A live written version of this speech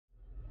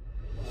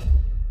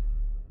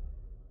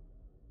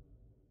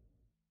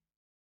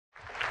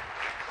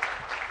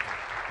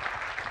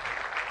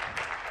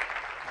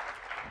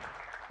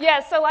Yeah,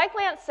 so like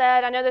Lance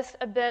said, I know this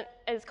event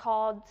is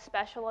called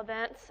special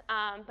events,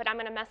 but I'm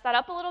going to mess that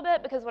up a little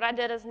bit because what I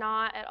did is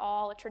not at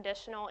all a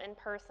traditional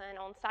in-person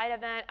on-site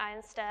event. I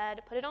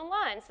instead put it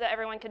online so that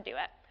everyone could do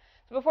it.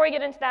 So before we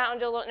get into that, I'll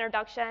do a little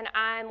introduction.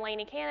 I'm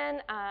Laney.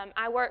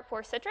 I work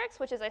for Citrix,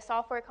 which is a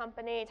software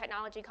company,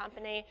 technology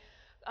company,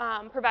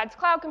 provides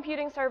cloud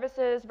computing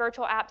services,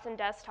 virtual apps and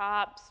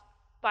desktops,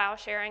 file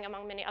sharing,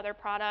 among many other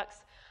products.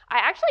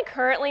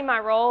 Currently,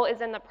 my role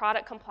is in the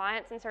product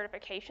compliance and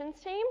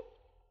certifications team.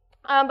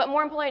 But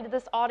more importantly to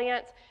this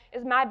audience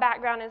is my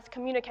background is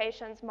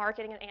communications,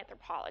 marketing, and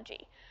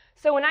anthropology.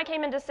 So when I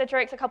came into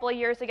Citrix a couple of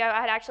years ago,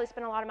 I had actually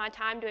spent a lot of my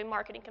time doing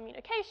marketing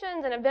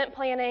communications and event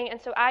planning, and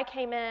so I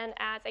came in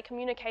as a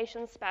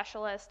communications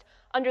specialist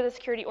under the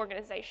security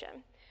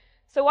organization.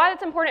 So why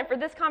that's important for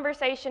this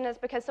conversation is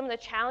because some of the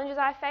challenges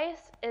I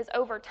face is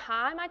over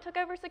time I took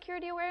over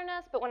security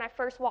awareness, but when I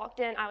first walked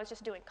in, I was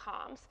just doing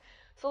comms.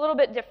 So a little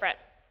bit different.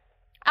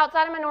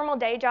 Outside of my normal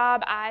day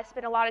job, I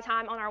spend a lot of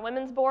time on our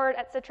women's board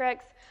at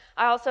Citrix.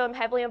 I also am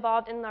heavily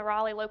involved in the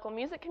Raleigh local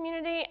music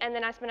community, and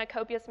then I spend a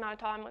copious amount of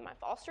time with my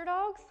foster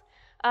dogs.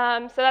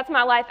 So that's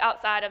my life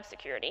outside of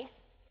security.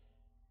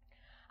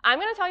 I'm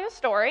going to tell you a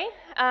story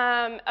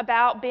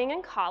about being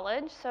in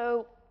college.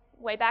 So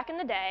way back in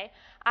the day,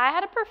 I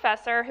had a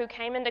professor who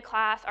came into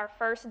class our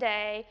first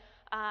day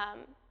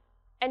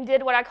and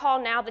did what I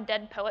call now the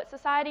Dead Poet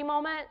Society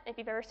moment. If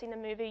you've ever seen the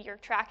movie, you're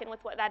tracking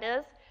with what that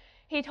is.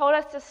 He told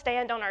us to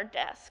stand on our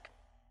desk.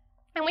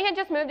 And we had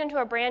just moved into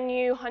a brand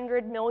new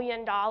 $100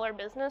 million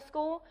business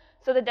school,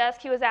 so the desk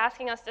he was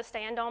asking us to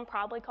stand on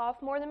probably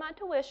cost more than my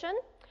tuition.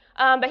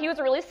 But he was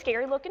a really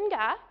scary looking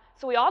guy,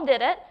 so we all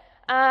did it.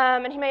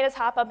 And he made us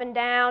hop up and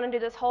down and do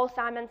this whole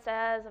Simon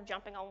Says of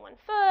jumping on one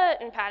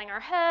foot and patting our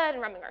head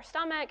and rubbing our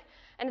stomach.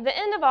 And at the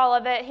end of all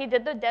of it, he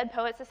did the Dead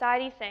Poet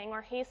Society thing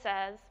where he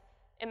says,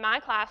 in my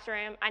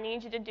classroom, I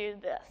need you to do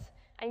this.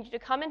 I need you to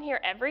come in here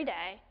every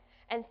day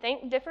and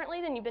think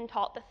differently than you've been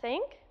taught to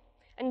think,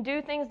 and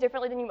do things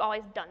differently than you've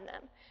always done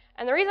them.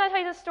 And the reason I tell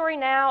you this story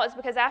now is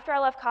because after I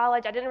left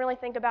college, I didn't really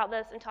think about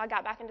this until I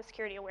got back into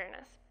security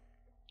awareness.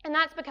 And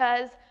that's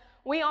because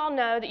we all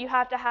know that you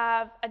have to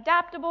have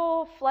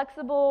adaptable,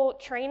 flexible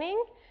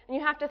training, and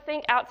you have to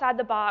think outside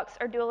the box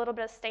or do a little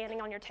bit of standing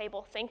on your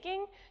table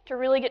thinking to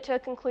really get to a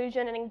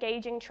conclusion and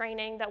engaging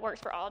training that works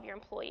for all of your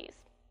employees.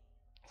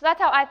 So that's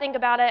how I think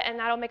about it, and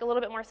that'll make a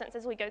little bit more sense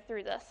as we go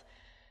through this.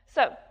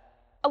 So,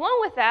 along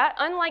with that,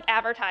 unlike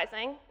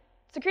advertising,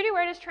 security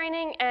awareness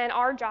training and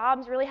our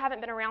jobs really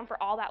haven't been around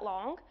for all that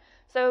long.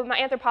 So my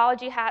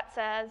anthropology hat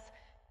says,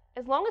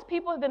 as long as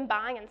people have been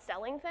buying and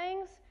selling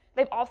things,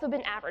 they've also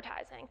been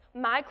advertising.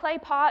 My clay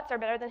pots are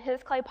better than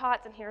his clay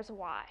pots, and here's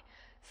why.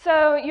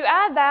 So you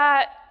add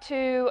that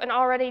to an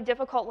already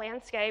difficult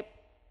landscape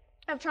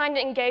of trying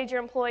to engage your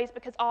employees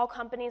because all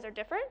companies are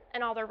different,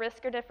 and all their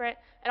risks are different,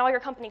 and all your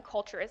company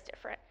culture is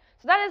different.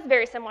 So that is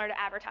very similar to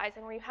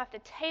advertising, where you have to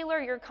tailor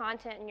your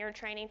content and your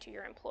training to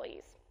your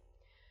employees.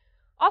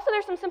 Also,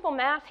 there's some simple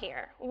math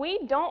here.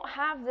 We don't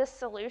have this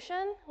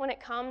solution when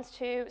it comes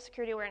to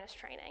security awareness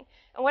training.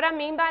 And what I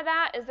mean by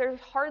that is there's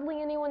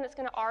hardly anyone that's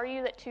going to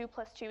argue that 2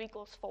 + 2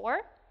 =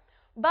 4.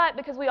 But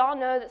because we all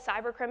know that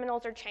cyber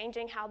criminals are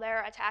changing how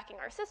they're attacking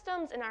our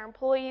systems and our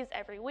employees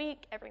every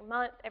week, every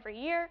month, every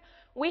year,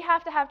 we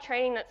have to have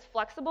training that's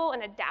flexible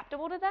and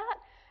adaptable to that.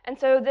 And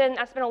so then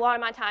I spent a lot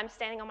of my time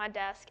standing on my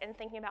desk and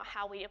thinking about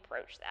how we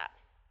approach that.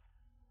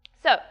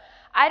 So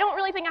I don't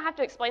really think I have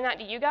to explain that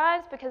to you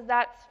guys because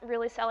that's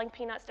really selling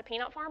peanuts to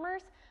peanut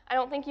farmers. I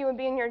don't think you would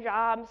be in your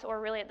jobs or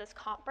really at this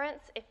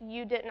conference if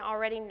you didn't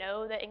already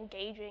know that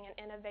engaging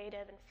and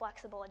innovative and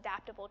flexible,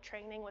 adaptable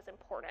training was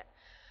important.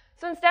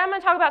 So instead I'm going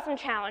to talk about some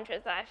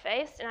challenges that I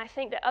faced, and I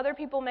think that other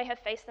people may have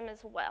faced them as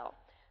well.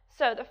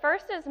 So the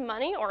first is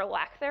money or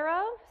lack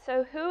thereof.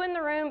 So who in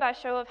the room, by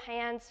show of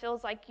hands,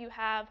 feels like you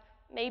have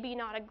maybe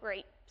not a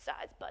great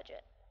size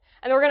budget?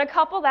 And we're going to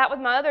couple that with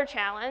my other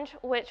challenge,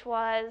 which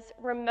was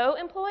remote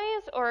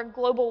employees or a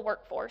global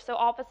workforce, so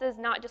offices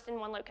not just in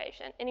one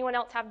location. Anyone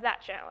else have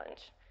that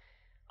challenge?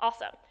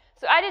 Awesome.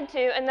 So I did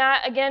too, and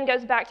that again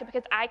goes back to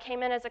because I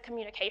came in as a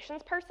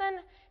communications person.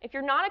 If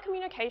you're not a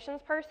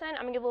communications person,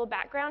 I'm going to give a little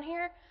background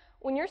here.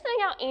 When you're sending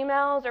out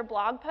emails or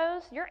blog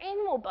posts, your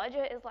annual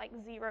budget is like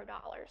 $0.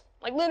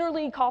 Like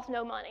literally costs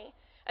no money.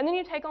 And then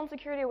you take on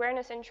security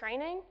awareness and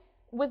training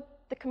with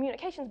the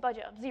communications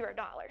budget of $0.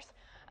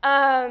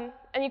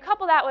 And you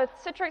couple that with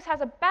Citrix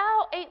has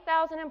about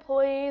 8,000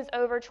 employees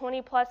over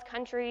 20 plus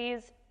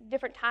countries,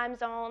 different time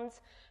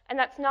zones, and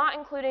that's not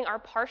including our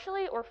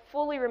partially or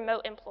fully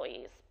remote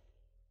employees.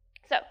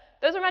 So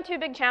those are my two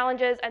big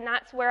challenges, and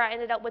that's where I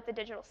ended up with the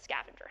digital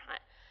scavenger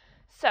hunt.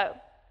 So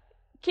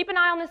keep an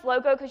eye on this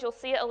logo because you'll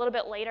see it a little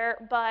bit later,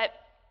 but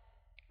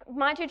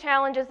my two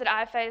challenges that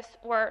I faced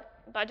were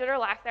budget or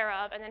lack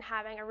thereof, and then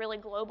having a really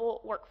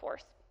global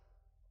workforce.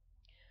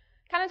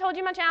 Kind of told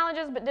you my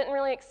challenges, but didn't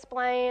really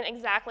explain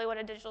exactly what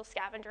a digital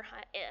scavenger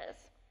hunt is.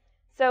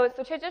 So it's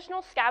the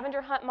traditional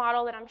scavenger hunt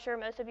model that I'm sure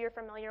most of you are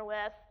familiar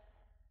with,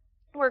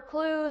 where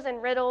clues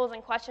and riddles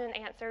and question and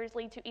answers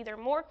lead to either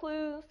more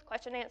clues,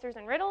 question answers,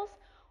 and riddles,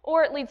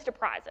 or it leads to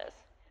prizes.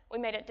 We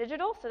made it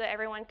digital so that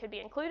everyone could be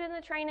included in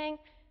the training,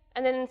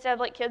 and then instead of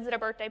like kids at a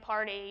birthday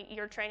party,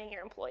 you're training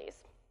your employees.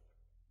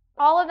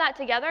 All of that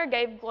together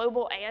gave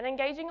global and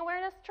engaging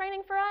awareness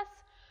training for us,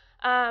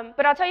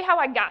 but I'll tell you how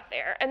I got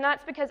there, and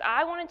that's because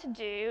I wanted to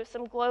do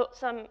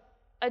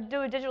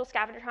do a digital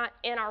scavenger hunt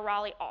in our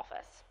Raleigh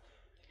office,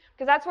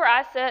 because that's where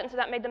I sit, and so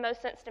that made the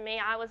most sense to me.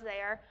 I was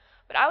there,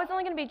 but I was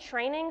only going to be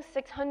training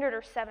 600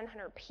 or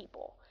 700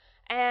 people.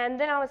 And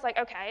then I was like,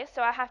 okay,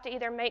 so I have to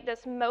either make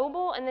this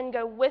mobile and then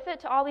go with it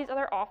to all these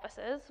other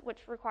offices, which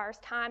requires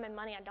time and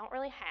money I don't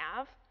really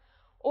have,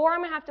 or I'm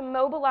going to have to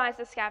mobilize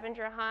the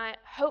scavenger hunt,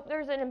 hope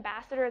there's an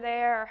ambassador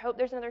there, or hope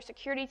there's another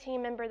security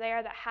team member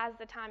there that has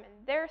the time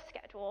in their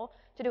schedule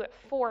to do it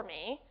for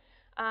me.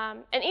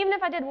 And even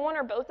if I did one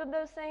or both of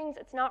those things,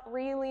 it's not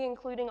really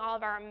including all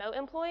of our remote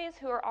employees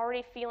who are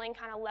already feeling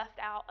kind of left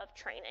out of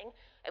training,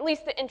 at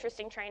least the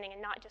interesting training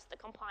and not just the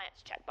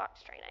compliance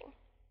checkbox training.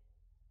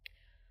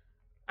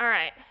 All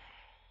right,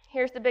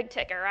 here's the big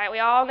ticker, right? We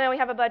all know we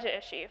have a budget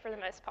issue for the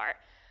most part.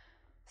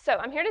 So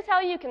I'm here to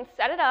tell you can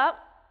set it up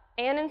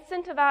and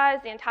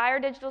incentivize the entire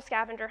digital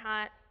scavenger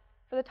hunt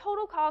for the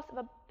total cost of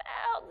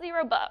about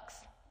 $0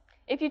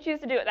 if you choose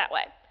to do it that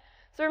way.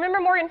 So remember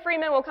Morgan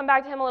Freeman, we'll come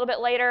back to him a little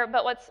bit later,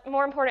 but what's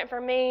more important for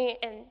me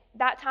in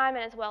that time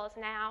and as well as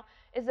now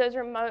is those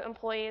remote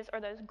employees or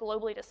those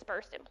globally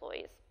dispersed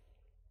employees.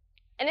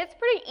 And it's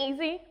pretty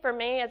easy for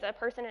me as a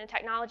person in a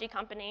technology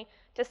company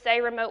to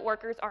say remote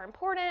workers are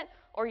important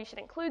or you should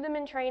include them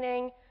in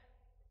training.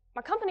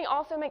 My company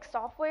also makes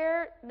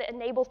software that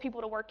enables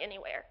people to work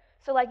anywhere.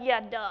 So like,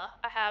 yeah, duh,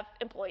 I have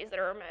employees that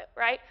are remote,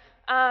 right?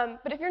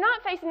 But if you're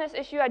not facing this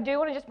issue, I do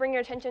want to just bring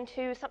your attention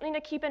to something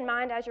to keep in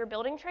mind as you're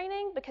building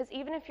training, because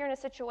even if you're in a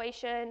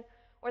situation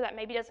where that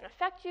maybe doesn't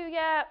affect you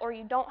yet, or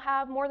you don't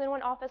have more than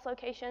one office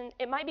location,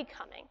 it might be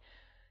coming.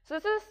 So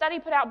this is a study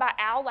put out by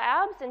Owl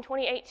Labs in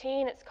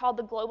 2018. It's called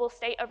The Global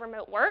State of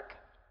Remote Work.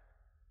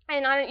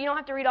 And you don't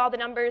have to read all the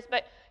numbers,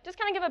 but just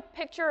kind of give a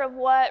picture of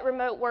what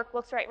remote work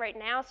looks like right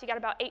now. So you got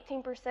about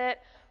 18%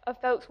 of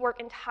folks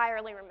work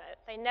entirely remote.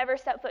 They never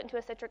step foot into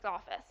a Citrix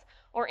office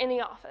or any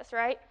office,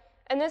 right?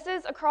 And this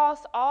is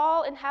across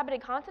all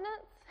inhabited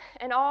continents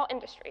and all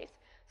industries.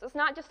 So it's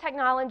not just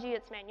technology,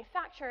 it's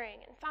manufacturing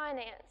and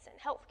finance and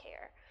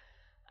healthcare.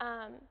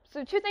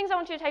 So two things I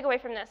want you to take away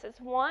from this is,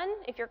 one,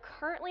 if you're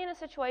currently in a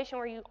situation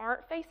where you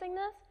aren't facing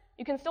this,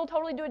 you can still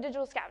totally do a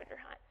digital scavenger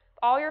hunt. If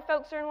all your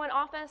folks are in one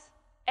office,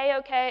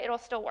 A-okay, it'll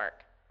still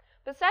work.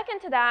 But second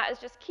to that is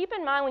just keep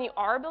in mind when you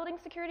are building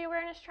security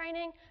awareness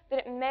training that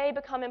it may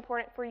become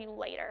important for you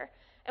later.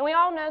 And we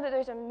all know that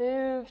there's a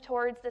move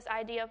towards this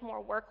idea of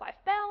more work-life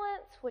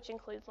balance, which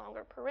includes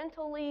longer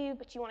parental leave,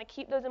 but you want to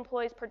keep those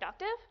employees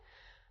productive.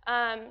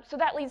 So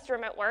that leads to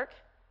remote work.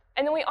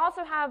 And then we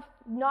also have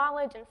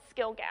knowledge and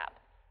skill gap.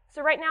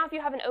 So right now, if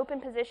you have an open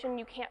position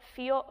you can't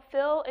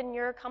fill in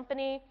your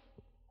company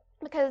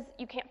because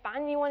you can't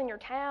find anyone in your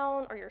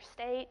town or your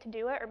state to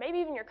do it, or maybe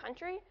even your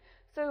country.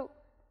 So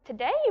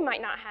today you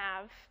might not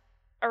have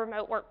a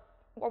remote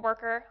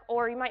worker,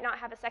 or you might not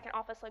have a second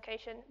office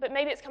location, but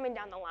maybe it's coming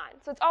down the line.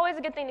 So it's always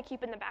a good thing to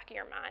keep in the back of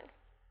your mind.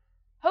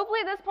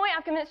 Hopefully at this point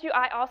I've convinced you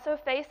I also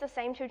face the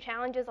same two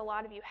challenges a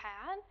lot of you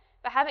had.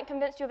 If I haven't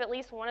convinced you of at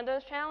least one of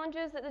those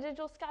challenges that the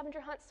digital scavenger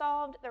hunt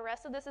solved, the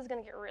rest of this is going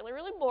to get really,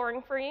 really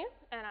boring for you,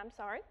 and I'm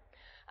sorry.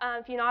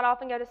 If you nod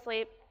off and go to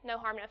sleep, no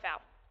harm, no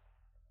foul.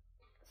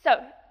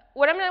 So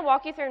what I'm going to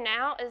walk you through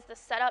now is the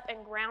setup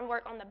and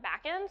groundwork on the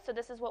back end. So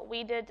this is what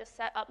we did to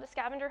set up the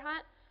scavenger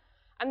hunt.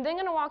 I'm then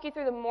going to walk you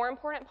through the more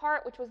important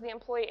part, which was the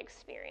employee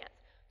experience.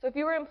 So if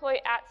you were an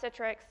employee at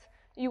Citrix,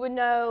 you would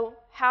know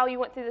how you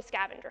went through the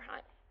scavenger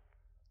hunt.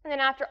 And then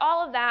after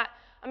all of that,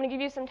 I'm going to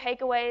give you some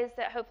takeaways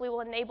that hopefully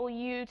will enable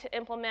you to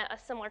implement a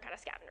similar kind of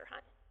scavenger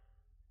hunt.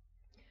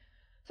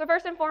 So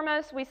first and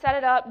foremost, we set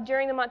it up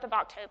during the month of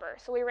October.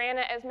 So we ran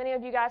it, as many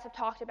of you guys have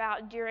talked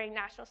about, during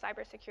National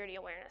Cybersecurity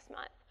Awareness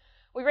Month.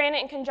 We ran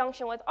it in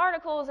conjunction with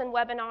articles and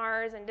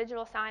webinars and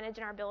digital signage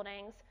in our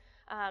buildings,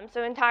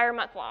 so entire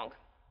month long.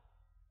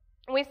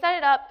 And we set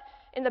it up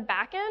in the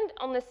back end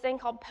on this thing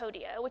called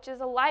Podio, which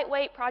is a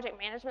lightweight project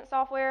management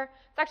software.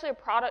 It's actually a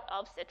product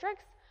of Citrix.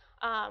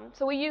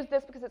 So we used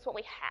this because it's what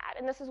we had,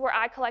 and this is where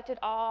I collected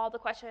all the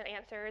question and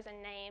answers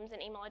and names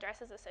and email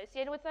addresses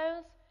associated with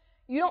those.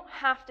 You don't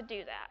have to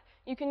do that.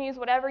 You can use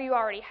whatever you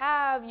already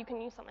have. You can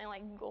use something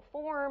like Google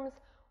Forms.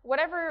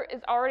 Whatever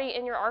is already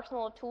in your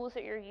arsenal of tools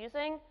that you're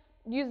using,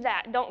 use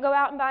that. Don't go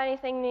out and buy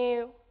anything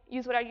new.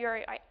 Use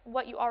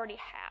what you already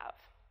have.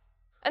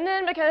 And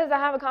then because I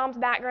have a comms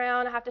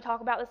background, I have to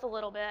talk about this a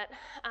little bit.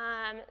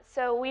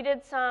 So we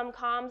did some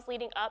comms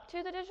leading up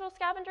to the digital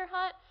scavenger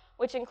hunt,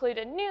 which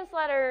included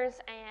newsletters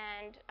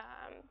and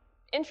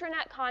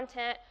intranet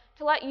content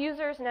to let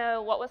users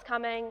know what was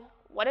coming,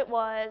 what it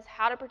was,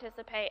 how to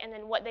participate, and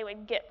then what they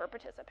would get for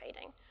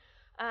participating.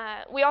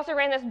 We also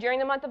ran this during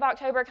the month of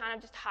October, kind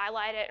of just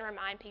highlight it and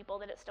remind people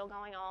that it's still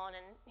going on,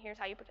 and here's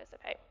how you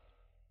participate.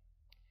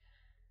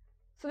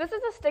 So this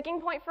is a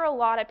sticking point for a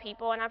lot of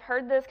people, and I've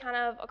heard this kind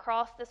of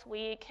across this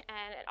week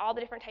and at all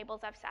the different tables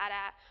I've sat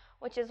at,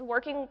 which is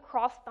working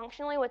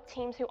cross-functionally with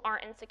teams who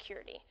aren't in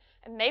security.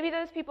 And maybe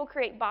those people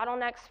create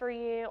bottlenecks for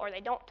you, or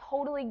they don't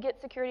totally get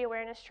security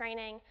awareness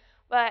training,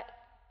 but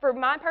for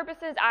my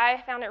purposes,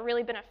 I found it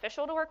really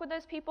beneficial to work with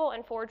those people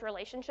and forge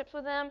relationships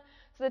with them.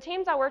 So the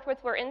teams I worked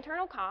with were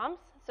internal comms,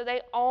 so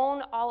they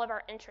own all of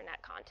our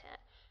intranet content.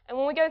 And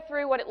when we go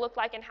through what it looked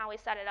like and how we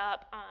set it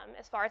up,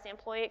 as far as the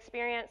employee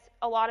experience,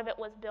 a lot of it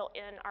was built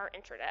in our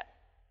intranet.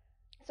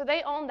 So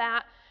they own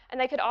that, and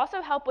they could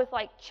also help with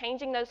like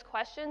changing those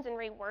questions and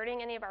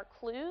rewording any of our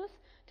clues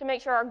to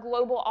make sure our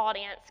global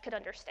audience could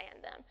understand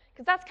them.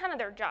 Because that's kind of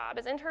their job.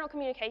 As internal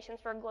communications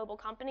for a global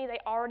company, they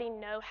already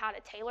know how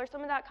to tailor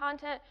some of that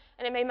content,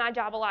 and it made my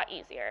job a lot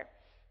easier.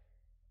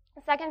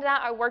 Second to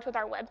that, I worked with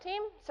our web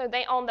team. So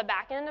they own the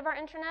back end of our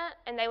intranet,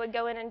 and they would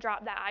go in and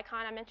drop that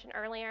icon I mentioned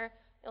earlier.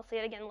 You'll see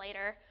it again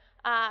later.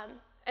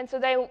 And so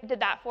they did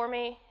that for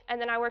me, and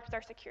then I worked with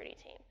our security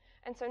team.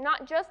 And so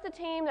not just the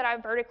team that I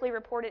vertically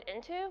reported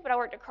into, but I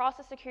worked across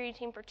the security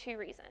team for 2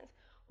 reasons.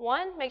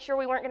 One, make sure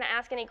we weren't going to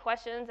ask any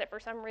questions that for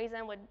some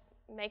reason would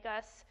make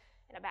us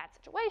in a bad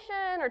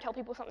situation or tell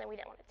people something we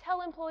didn't want to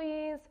tell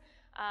employees,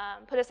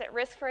 put us at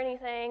risk for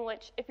anything,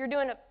 which if you're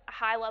doing a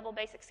high-level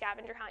basic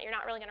scavenger hunt, you're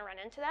not really going to run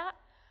into that.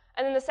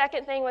 And then the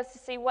second thing was to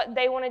see what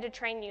they wanted to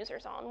train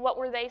users on. What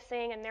were they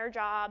seeing in their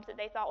jobs that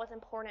they thought was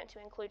important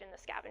to include in the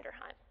scavenger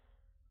hunt?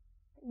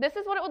 This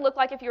is what it would look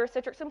like if you were a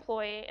Citrix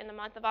employee in the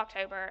month of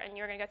October and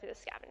you were going to go through the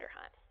scavenger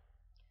hunt.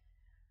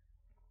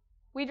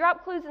 We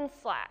drop clues in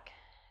Slack.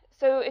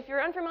 So if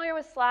you're unfamiliar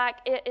with Slack,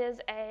 it is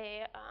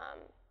a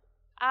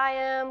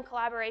IM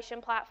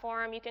collaboration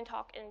platform. You can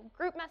talk in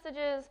group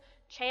messages,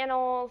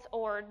 channels,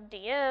 or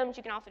DMs.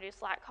 You can also do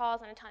Slack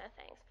calls and a ton of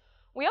things.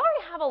 We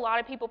already have a lot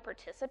of people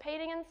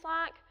participating in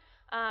Slack,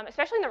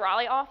 especially in the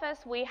Raleigh office.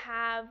 We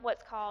have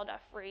what's called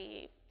a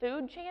free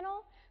food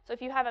channel. So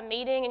if you have a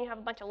meeting and you have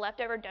a bunch of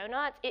leftover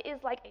donuts, it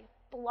is like a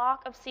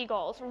flock of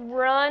seagulls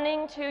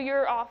running to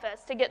your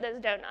office to get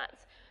those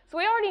donuts. So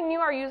we already knew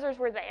our users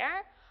were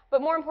there, but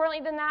more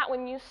importantly than that,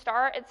 when you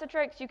start at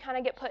Citrix, you kind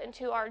of get put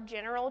into our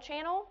general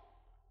channel.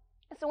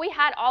 So we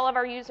had all of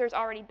our users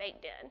already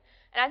baked in.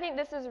 And I think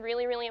this is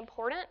really, really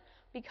important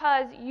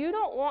because you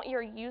don't want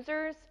your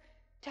users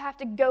to have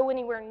to go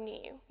anywhere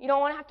new. You don't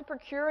want to have to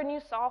procure a new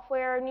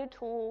software, a new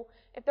tool.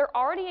 If they're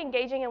already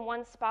engaging in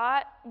one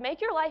spot,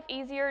 make your life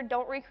easier,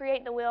 don't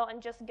recreate the wheel,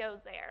 and just go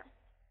there.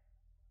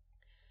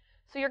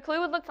 So your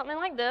clue would look something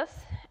like this,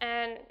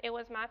 and it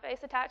was my face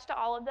attached to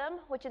all of them,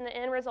 which in the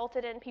end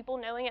resulted in people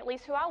knowing at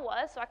least who I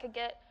was, so I could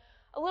get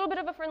a little bit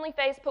of a friendly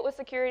face put with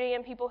security,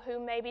 and people who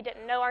maybe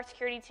didn't know our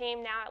security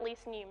team now at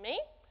least knew me,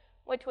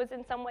 which was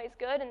in some ways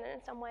good, and then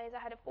in some ways I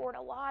had to forward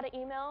a lot of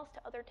emails to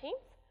other teams.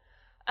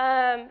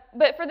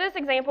 But for this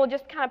example,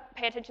 just kind of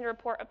pay attention to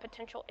report a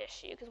potential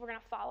issue, because we're going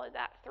to follow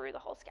that through the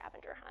whole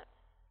scavenger hunt.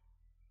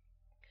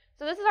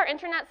 So this is our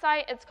intranet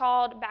site. It's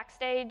called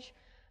Backstage.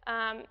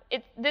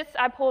 This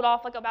I pulled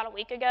off like about a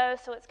week ago,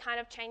 so it's kind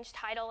of changed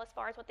title as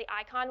far as what the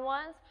icon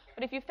was.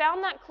 But if you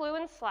found that clue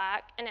in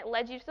Slack and it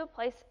led you to the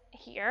place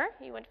here,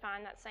 you would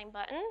find that same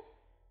button,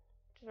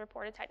 which is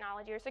report a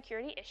technology or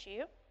security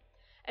issue.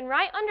 And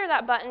right under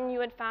that button, you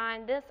would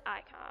find this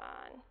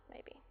icon,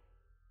 maybe.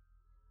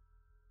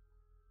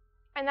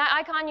 And that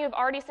icon you've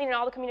already seen in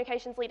all the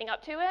communications leading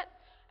up to it.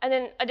 And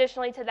then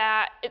additionally to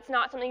that, it's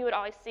not something you would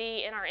always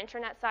see in our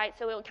intranet site,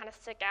 so it would kind of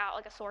stick out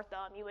like a sore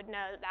thumb. You would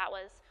know that that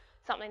was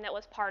something that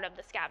was part of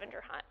the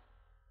scavenger hunt.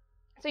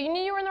 So you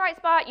knew you were in the right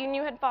spot, you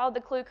knew you had followed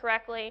the clue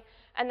correctly,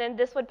 and then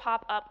this would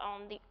pop up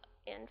on the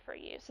end for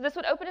you. So this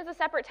would open as a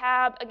separate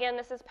tab. Again,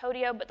 this is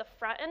Podio, but the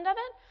front end of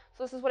it.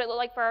 So this is what it looked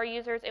like for our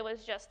users. It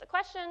was just the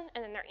question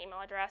and then their email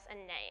address and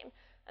name.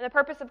 And the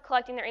purpose of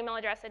collecting their email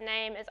address and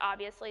name is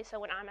obviously so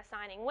when I'm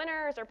assigning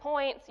winners or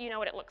points, you know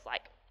what it looks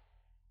like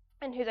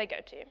and who they go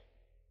to.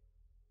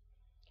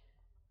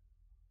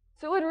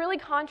 So it would really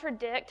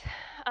contradict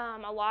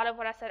a lot of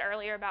what I said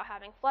earlier about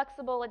having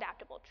flexible,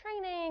 adaptable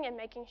training and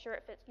making sure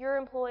it fits your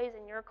employees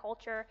and your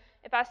culture.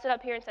 If I stood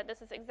up here and said,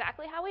 this is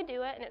exactly how we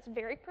do it, and it's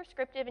very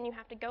prescriptive, and you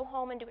have to go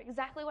home and do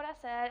exactly what I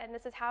said, and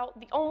this is how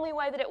the only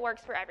way that it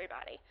works for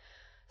everybody.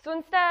 So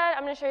instead,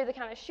 I'm going to show you the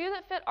kind of shoe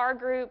that fit our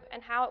group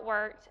and how it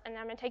worked, and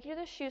then I'm going to take you to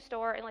the shoe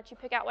store and let you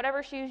pick out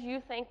whatever shoes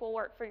you think will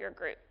work for your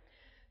group.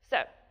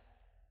 So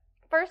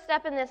first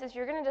step in this is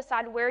you're going to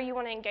decide where you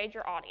want to engage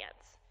your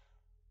audience.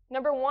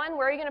 Number one,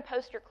 where are you going to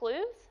post your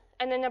clues?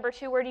 And then number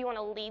two, where do you want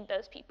to lead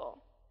those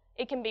people?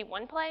 It can be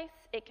one place.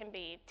 It can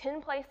be 10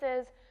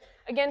 places.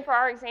 Again, for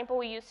our example,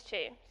 we used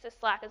 2. So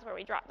Slack is where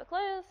we drop the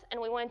clues,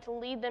 and we wanted to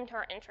lead them to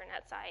our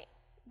intranet site,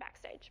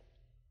 Backstage.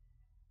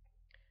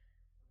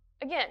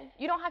 Again,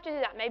 you don't have to do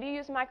that. Maybe you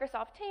use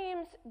Microsoft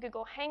Teams,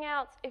 Google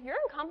Hangouts. If your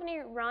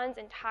company runs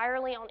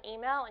entirely on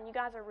email and you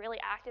guys are really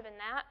active in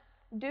that,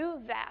 do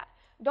that.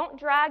 Don't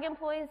drag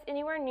employees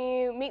anywhere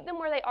new. Meet them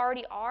where they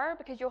already are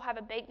because you'll have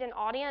a baked-in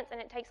audience,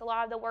 and it takes a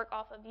lot of the work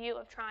off of you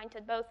of trying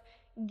to both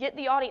get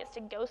the audience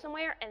to go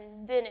somewhere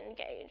and then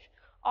engage.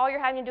 All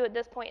you're having to do at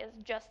this point is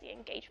just the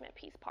engagement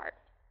piece part.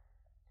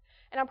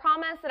 And I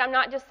promise that I'm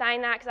not just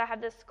saying that because I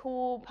have this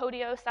cool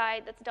Podio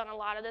site that's done a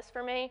lot of this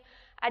for me.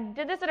 I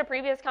did this at a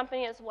previous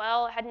company as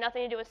well. It had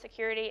nothing to do with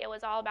security. It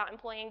was all about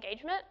employee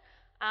engagement.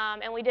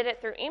 And we did it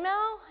through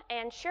email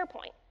and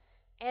SharePoint,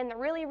 and the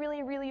really,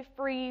 really, really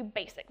free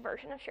basic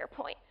version of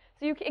SharePoint.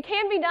 So it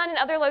can be done in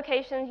other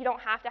locations. You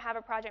don't have to have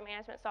a project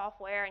management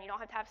software, and you don't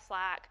have to have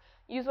Slack.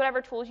 Use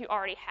whatever tools you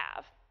already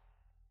have.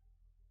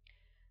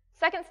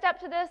 Second step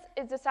to this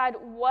is decide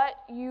what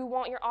you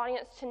want your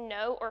audience to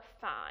know or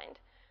find.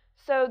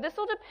 So this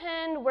will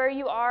depend where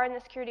you are in the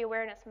security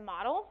awareness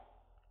model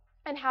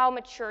and how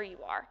mature you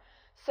are.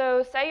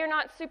 So say you're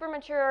not super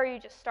mature or you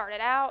just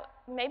started out,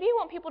 maybe you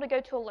want people to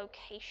go to a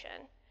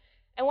location.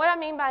 And what I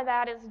mean by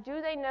that is,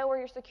 do they know where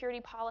your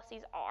security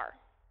policies are?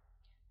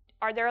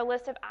 Are there a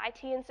list of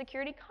IT and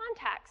security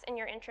contacts in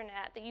your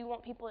intranet that you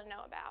want people to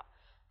know about?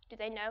 Do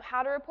they know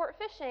how to report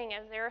phishing?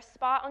 Is there a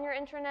spot on your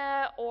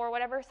intranet or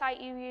whatever site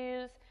you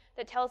use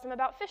that tells them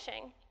about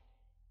phishing?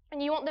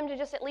 And you want them to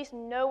just at least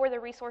know where the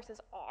resources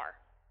are.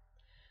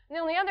 And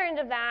then on the other end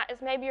of that is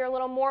maybe you're a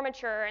little more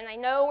mature and they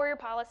know where your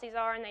policies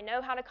are and they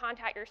know how to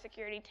contact your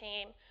security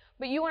team,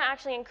 but you want to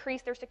actually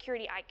increase their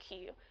security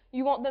IQ.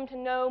 You want them to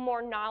know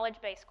more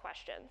knowledge-based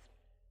questions.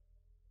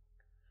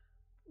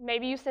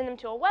 Maybe you send them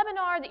to a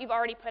webinar that you've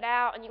already put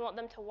out and you want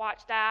them to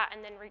watch that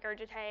and then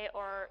regurgitate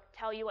or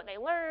tell you what they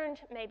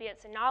learned. Maybe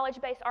it's a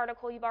knowledge-based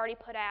article you've already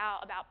put out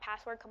about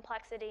password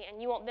complexity and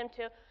you want them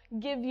to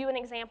give you an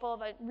example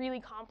of a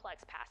really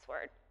complex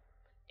password.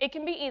 It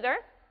can be either,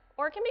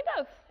 or it can be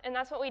both, and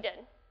that's what we did.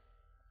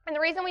 And the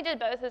reason we did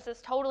both, this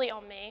is totally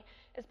on me,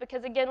 is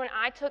because, again, when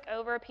I took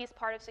over a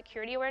part of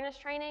security awareness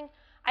training,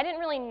 I didn't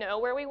really know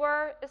where we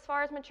were as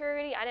far as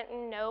maturity. I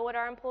didn't know what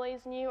our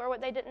employees knew or what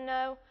they didn't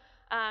know.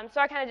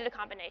 So I kind of did a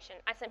combination.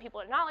 I sent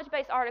people to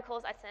knowledge-based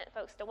articles, I sent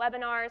folks to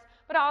webinars,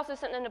 but I also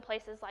sent them to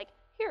places like,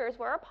 here's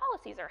where our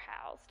policies are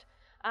housed.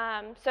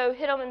 So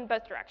hit them in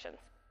both directions.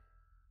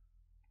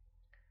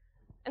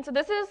 And so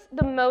this is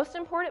the most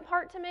important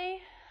part to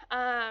me,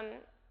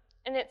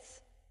 and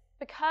it's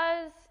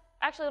because,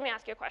 actually let me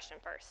ask you a question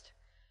first.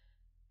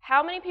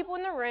 How many people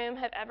in the room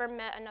have ever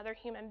met another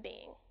human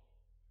being?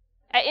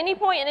 At any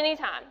point, at any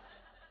time?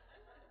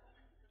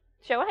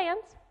 Show of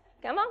hands,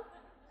 come on.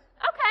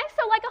 Okay,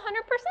 so like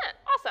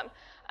 100%,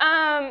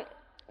 awesome.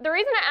 The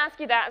reason I ask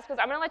you that is because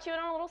I'm going to let you in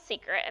on a little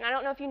secret, and I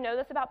don't know if you know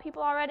this about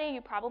people already,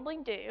 you probably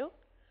do.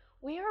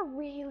 We are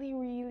really,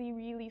 really,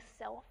 really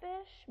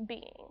selfish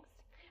beings,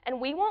 and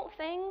we want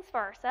things for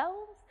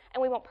ourselves,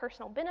 and we want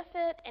personal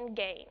benefit and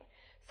gain.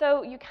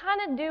 So you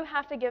kind of do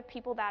have to give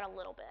people that a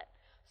little bit.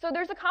 So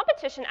there's a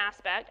competition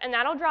aspect, and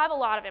that'll drive a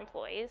lot of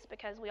employees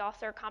because we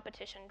also are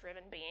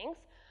competition-driven beings,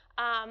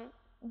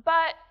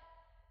 but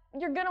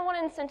you're going to want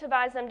to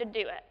incentivize them to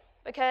do it.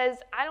 Because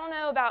I don't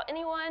know about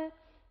anyone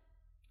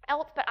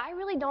else, but I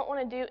really don't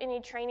want to do any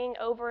training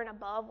over and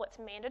above what's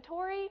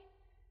mandatory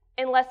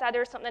unless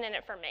there's something in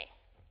it for me,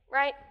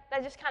 right?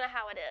 That's just kind of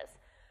how it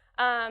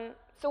is.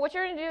 So what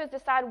you're going to do is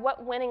decide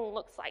what winning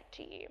looks like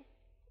to you.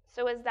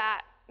 So is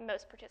that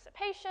most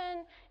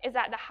participation? Is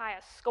that the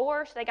highest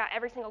score, so they got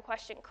every single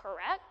question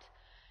correct?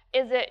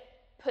 Is it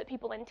put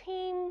people in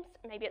teams?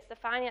 Maybe it's the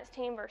finance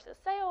team versus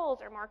sales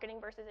or marketing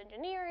versus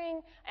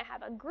engineering and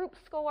have a group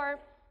score.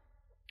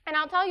 And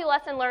I'll tell you,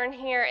 lesson learned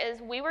here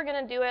is we were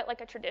going to do it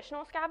like a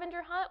traditional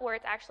scavenger hunt where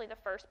it's actually the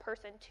first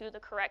person to the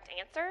correct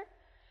answer.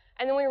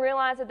 And then we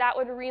realized that that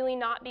would really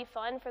not be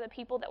fun for the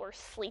people that were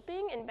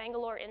sleeping in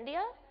Bangalore,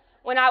 India,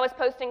 when I was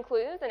posting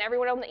clues and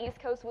everyone on the East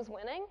Coast was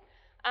winning.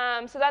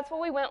 So that's what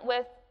we went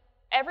with.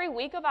 Every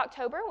week of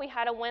October, we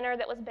had a winner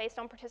that was based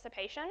on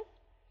participation.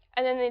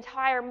 And then the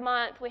entire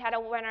month, we had a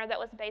winner that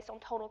was based on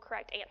total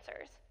correct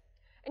answers.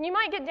 And you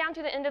might get down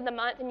to the end of the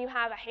month and you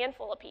have a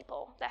handful of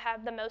people that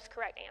have the most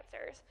correct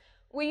answers.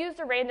 We used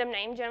a random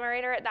name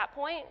generator at that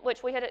point,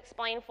 which we had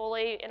explained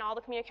fully in all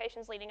the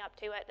communications leading up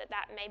to it,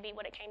 that may be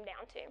what it came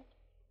down to.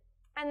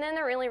 And then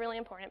the really, really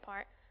important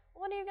part,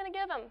 what are you going to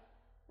give them,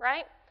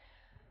 right?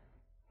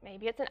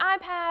 Maybe it's an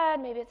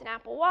iPad, maybe it's an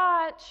Apple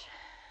Watch.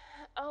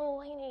 Oh,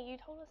 Laney, you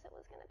told us it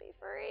was going to be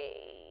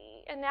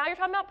free. And now you're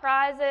talking about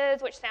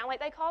prizes, which sound like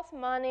they cost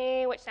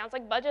money, which sounds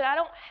like budget I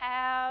don't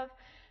have.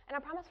 And I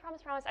promise,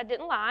 I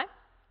didn't lie.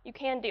 You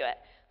can do it.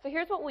 So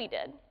here's what we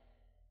did.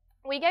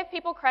 We gave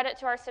people credit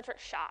to our Citrix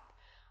shop.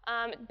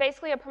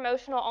 Basically a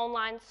promotional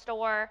online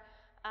store,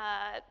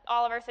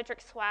 all of our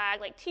Citrix swag,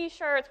 like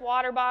t-shirts,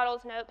 water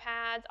bottles,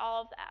 notepads,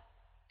 all of that.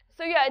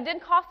 So yeah, it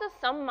did cost us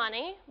some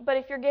money, but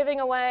if you're giving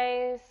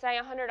away, say,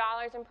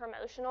 $100 in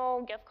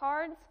promotional gift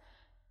cards,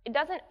 it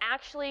doesn't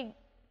actually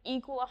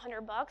equal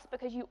 $100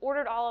 because you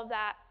ordered all of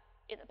that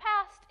in the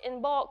past in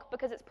bulk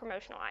because it's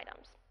promotional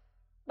items.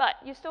 But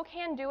you still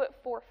can do it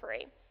for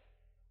free.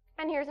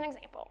 And here's an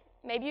example.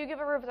 Maybe you give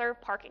a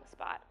reserved parking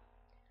spot.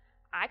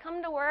 I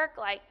come to work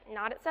like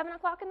not at 7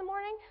 o'clock in the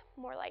morning,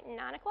 more like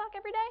 9 o'clock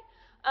every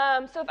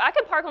day. So if I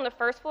could park on the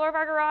first floor of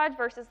our garage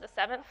versus the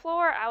 7th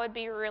floor, I would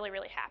be really,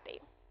 really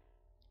happy.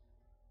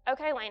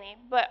 Okay, Laney,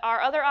 but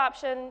our other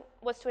option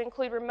was to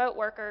include remote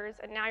workers,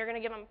 and now you're going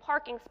to give them a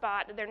parking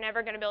spot that they're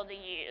never going to be able to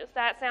use.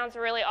 That sounds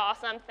really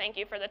awesome. Thank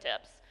you for the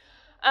tips.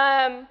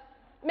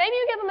 Maybe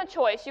you give them a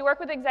choice. You work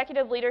with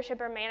executive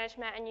leadership or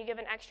management, and you give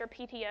an extra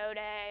PTO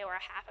day or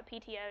a half a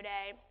PTO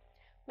day.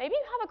 Maybe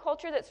you have a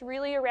culture that's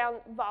really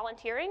around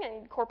volunteering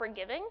and corporate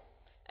giving,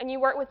 and you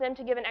work with them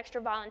to give an extra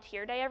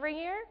volunteer day every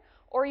year,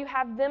 or you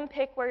have them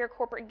pick where your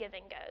corporate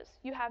giving goes.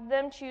 You have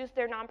them choose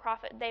their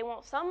nonprofit. They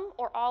want some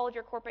or all of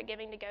your corporate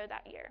giving to go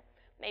that year.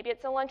 Maybe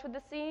it's a lunch with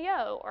the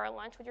CEO or a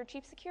lunch with your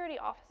chief security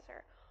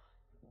officer.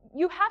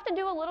 You have to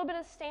do a little bit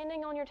of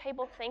standing on your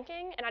table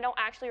thinking, and I don't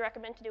actually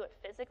recommend to do it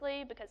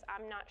physically because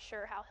I'm not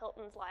sure how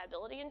Hilton's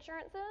liability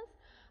insurance is.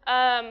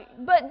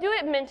 But do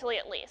it mentally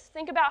at least.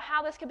 Think about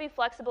how this could be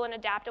flexible and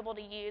adaptable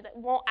to you that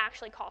won't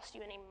actually cost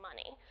you any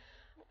money.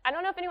 I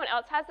don't know if anyone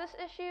else has this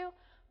issue,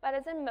 but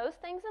as in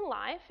most things in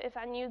life, if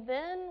I knew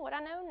then what I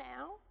know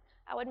now,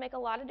 I would make a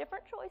lot of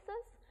different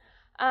choices.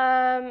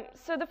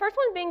 So the first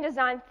one being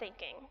design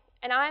thinking.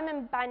 And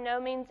I'm by no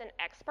means an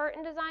expert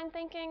in design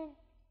thinking,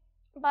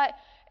 but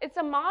it's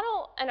a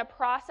model and a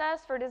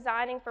process for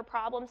designing for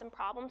problems and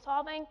problem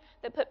solving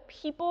that put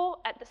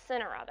people at the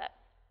center of it.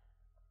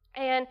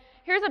 And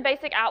here's a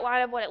basic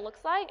outline of what it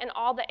looks like, and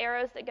all the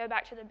arrows that go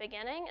back to the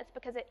beginning. It's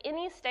because at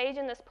any stage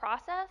in this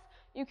process,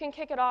 you can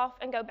kick it off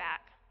and go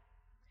back.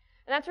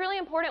 And that's really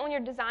important when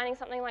you're designing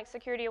something like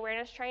security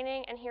awareness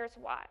training, and here's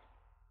why.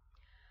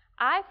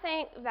 I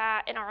think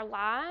that in our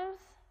lives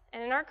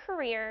and in our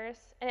careers,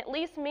 and at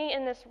least me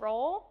in this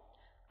role,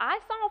 I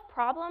solve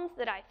problems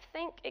that I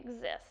think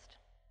exist.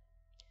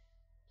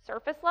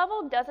 Surface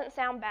level doesn't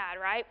sound bad,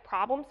 right?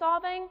 Problem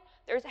solving.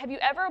 Have you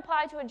ever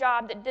applied to a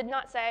job that did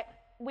not say,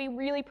 we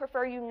really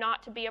prefer you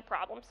not to be a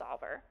problem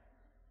solver?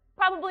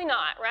 Probably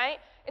not, right?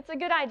 It's a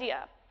good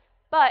idea.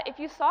 But if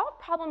you solve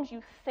problems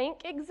you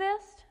think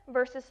exist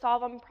versus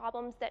solving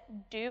problems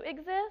that do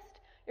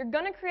exist, you're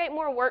going to create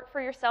more work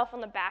for yourself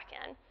on the back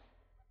end.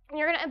 And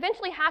you're going to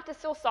eventually have to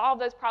still solve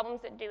those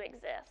problems that do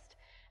exist.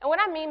 And what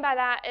I mean by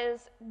that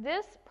is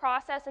this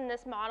process and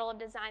this model of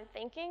design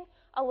thinking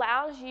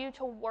allows you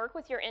to work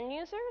with your end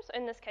users,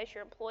 in this case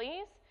your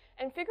employees,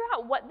 and figure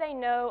out what they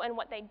know and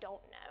what they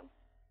don't know.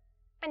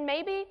 And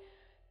maybe,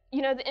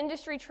 the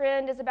industry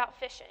trend is about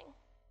phishing.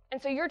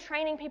 And so you're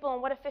training people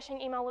on what a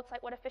phishing email looks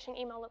like, what a phishing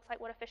email looks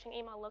like, what a phishing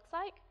email looks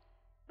like.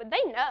 But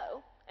they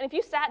know. And if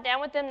you sat down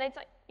with them, they'd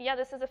say, yeah,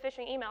 this is a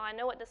phishing email. I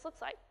know what this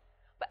looks like.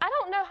 But I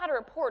don't know how to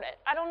report it.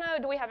 I don't know,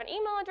 do we have an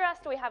email address?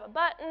 Do we have a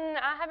button?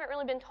 I haven't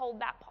really been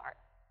told that part.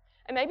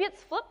 And maybe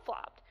it's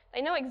flip-flopped.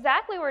 They know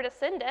exactly where to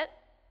send it,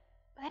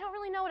 but they don't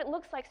really know what it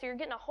looks like, so you're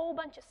getting a whole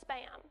bunch of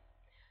spam.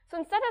 So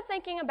instead of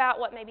thinking about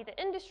what maybe the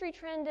industry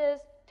trend is,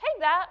 take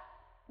that,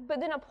 but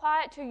then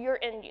apply it to your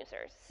end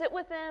users. Sit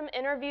with them,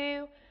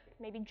 interview,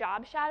 maybe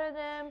job shadow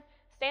them,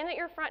 stand at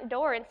your front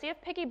door and see if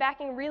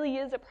piggybacking really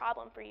is a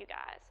problem for you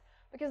guys.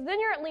 Because then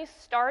you're at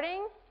least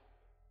starting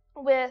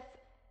with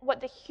what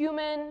the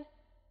human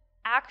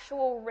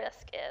actual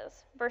risk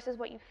is versus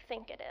what you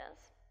think it is.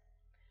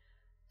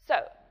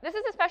 So this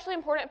is especially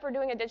important for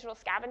doing a digital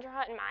scavenger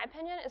hunt, in my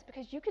opinion, is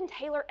because you can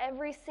tailor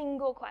every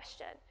single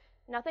question.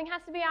 Nothing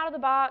has to be out of the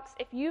box.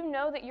 If you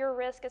know that your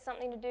risk is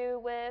something to do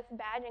with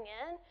badging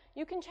in,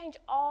 you can change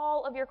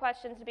all of your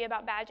questions to be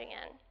about badging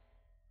in.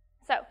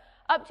 So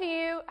up to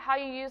you how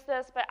you use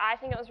this, but I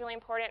think it was really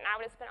important, and I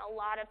would have spent a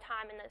lot of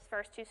time in those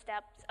first two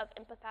steps of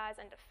empathize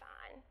and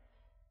define.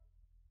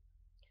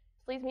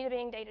 This leads me to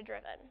being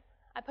data-driven.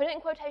 I put it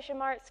in quotation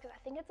marks because I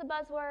think it's a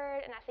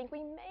buzzword, and I think we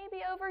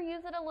maybe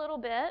overuse it a little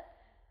bit,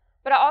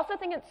 but I also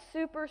think it's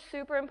super,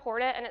 super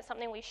important, and it's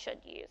something we should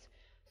use.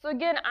 So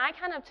again, I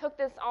kind of took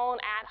this on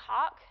ad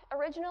hoc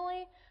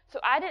originally, so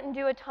I didn't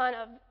do a ton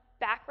of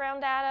background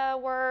data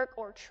work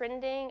or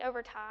trending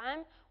over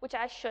time, which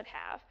I should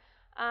have.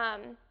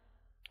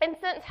 And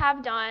since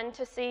have done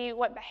to see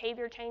what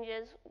behavior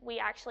changes we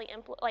actually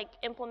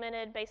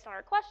implemented based on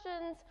our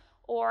questions,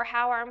 or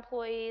how our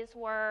employees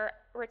were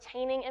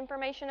retaining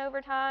information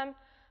over time,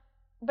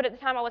 but at the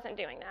time I wasn't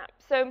doing that.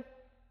 So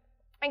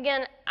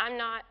again, I'm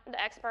not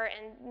the expert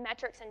in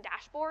metrics and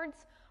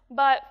dashboards,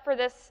 but for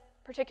this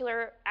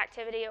particular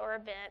activity or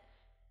event,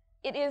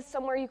 it is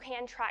somewhere you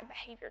can track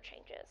behavior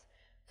changes.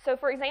 So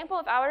for example,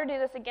 if I were to do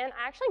this again,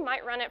 I actually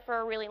might run it for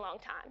a really long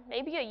time,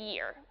 maybe a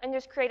year, and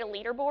just create a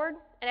leaderboard,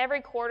 and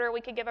every quarter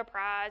we could give a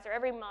prize, or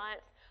every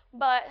month,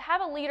 but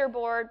have a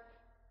leaderboard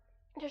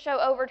to show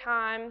over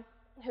time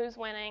who's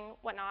winning,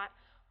 whatnot.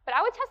 But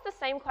I would test the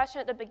same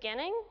question at the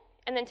beginning,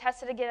 and then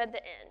test it again at the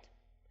end.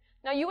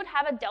 Now you would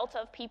have a delta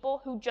of people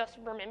who just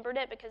remembered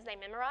it because they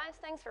memorized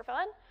things for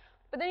fun,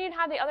 but then you'd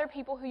have the other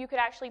people who you could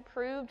actually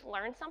prove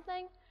learned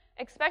something,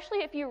 especially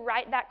if you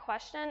write that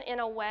question in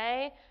a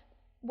way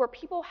where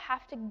people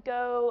have to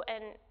go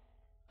and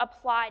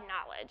apply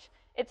knowledge.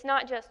 It's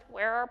not just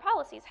where are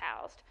policies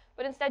housed,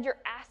 but instead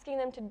you're asking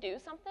them to do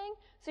something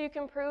so you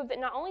can prove that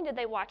not only did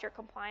they watch your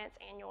compliance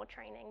annual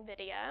training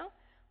video,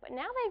 but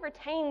now they've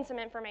retained some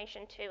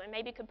information too and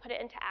maybe could put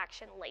it into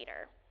action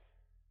later.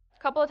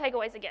 A couple of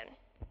takeaways again.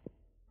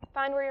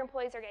 Find where your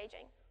employees are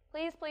gauging.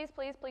 Please, please,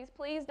 please, please,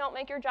 please don't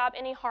make your job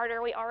any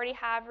harder. We already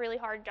have really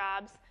hard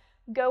jobs.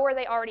 Go where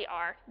they already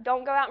are.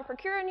 Don't go out and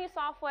procure a new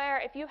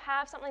software. If you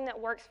have something that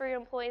works for your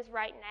employees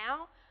right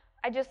now,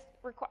 I just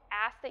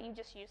ask that you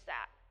just use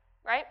that,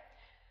 right?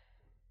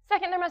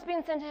 Second, there must be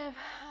incentive.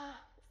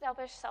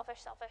 Selfish,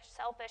 selfish, selfish,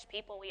 selfish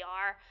people we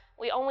are.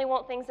 We only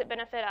want things that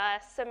benefit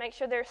us, so make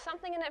sure there's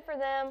something in it for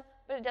them,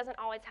 but it doesn't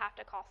always have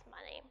to cost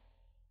money.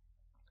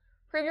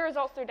 Prove your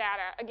results through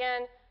data.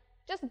 Again,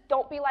 just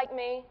don't be like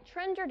me.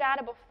 Trend your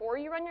data before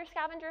you run your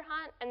scavenger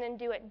hunt, and then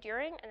do it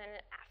during and then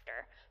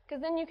after,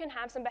 because then you can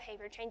have some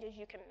behavior changes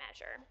you can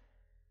measure.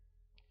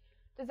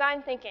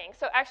 Design thinking.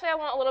 So actually, I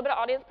want a little bit of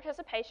audience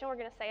participation. We're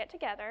going to say it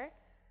together.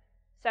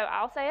 So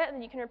I'll say it, and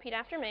then you can repeat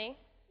after me.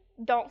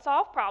 Don't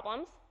solve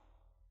problems.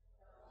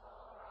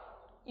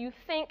 You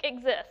think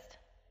exist.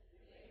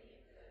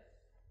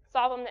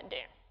 Solve them that do.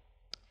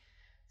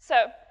 So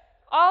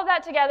all of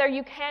that together,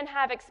 you can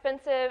have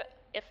expensive,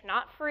 if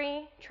not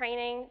free,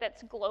 training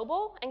that's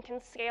global and can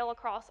scale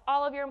across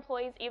all of your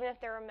employees, even if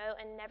they're remote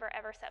and never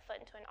ever set foot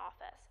into an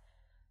office.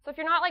 So if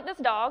you're not like this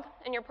dog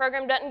and your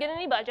program doesn't get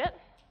any budget,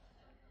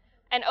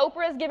 and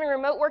Oprah is giving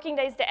remote working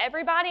days to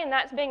everybody and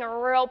that's being a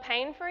real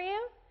pain for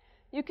you,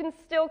 you can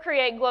still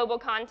create global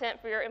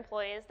content for your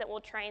employees that will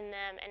train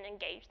them and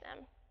engage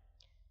them.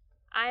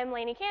 I am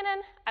Laney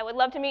Cannon. I would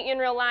love to meet you in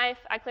real life.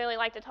 I clearly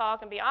like to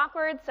talk and be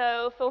awkward,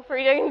 so feel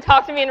free to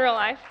talk to me in real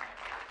life.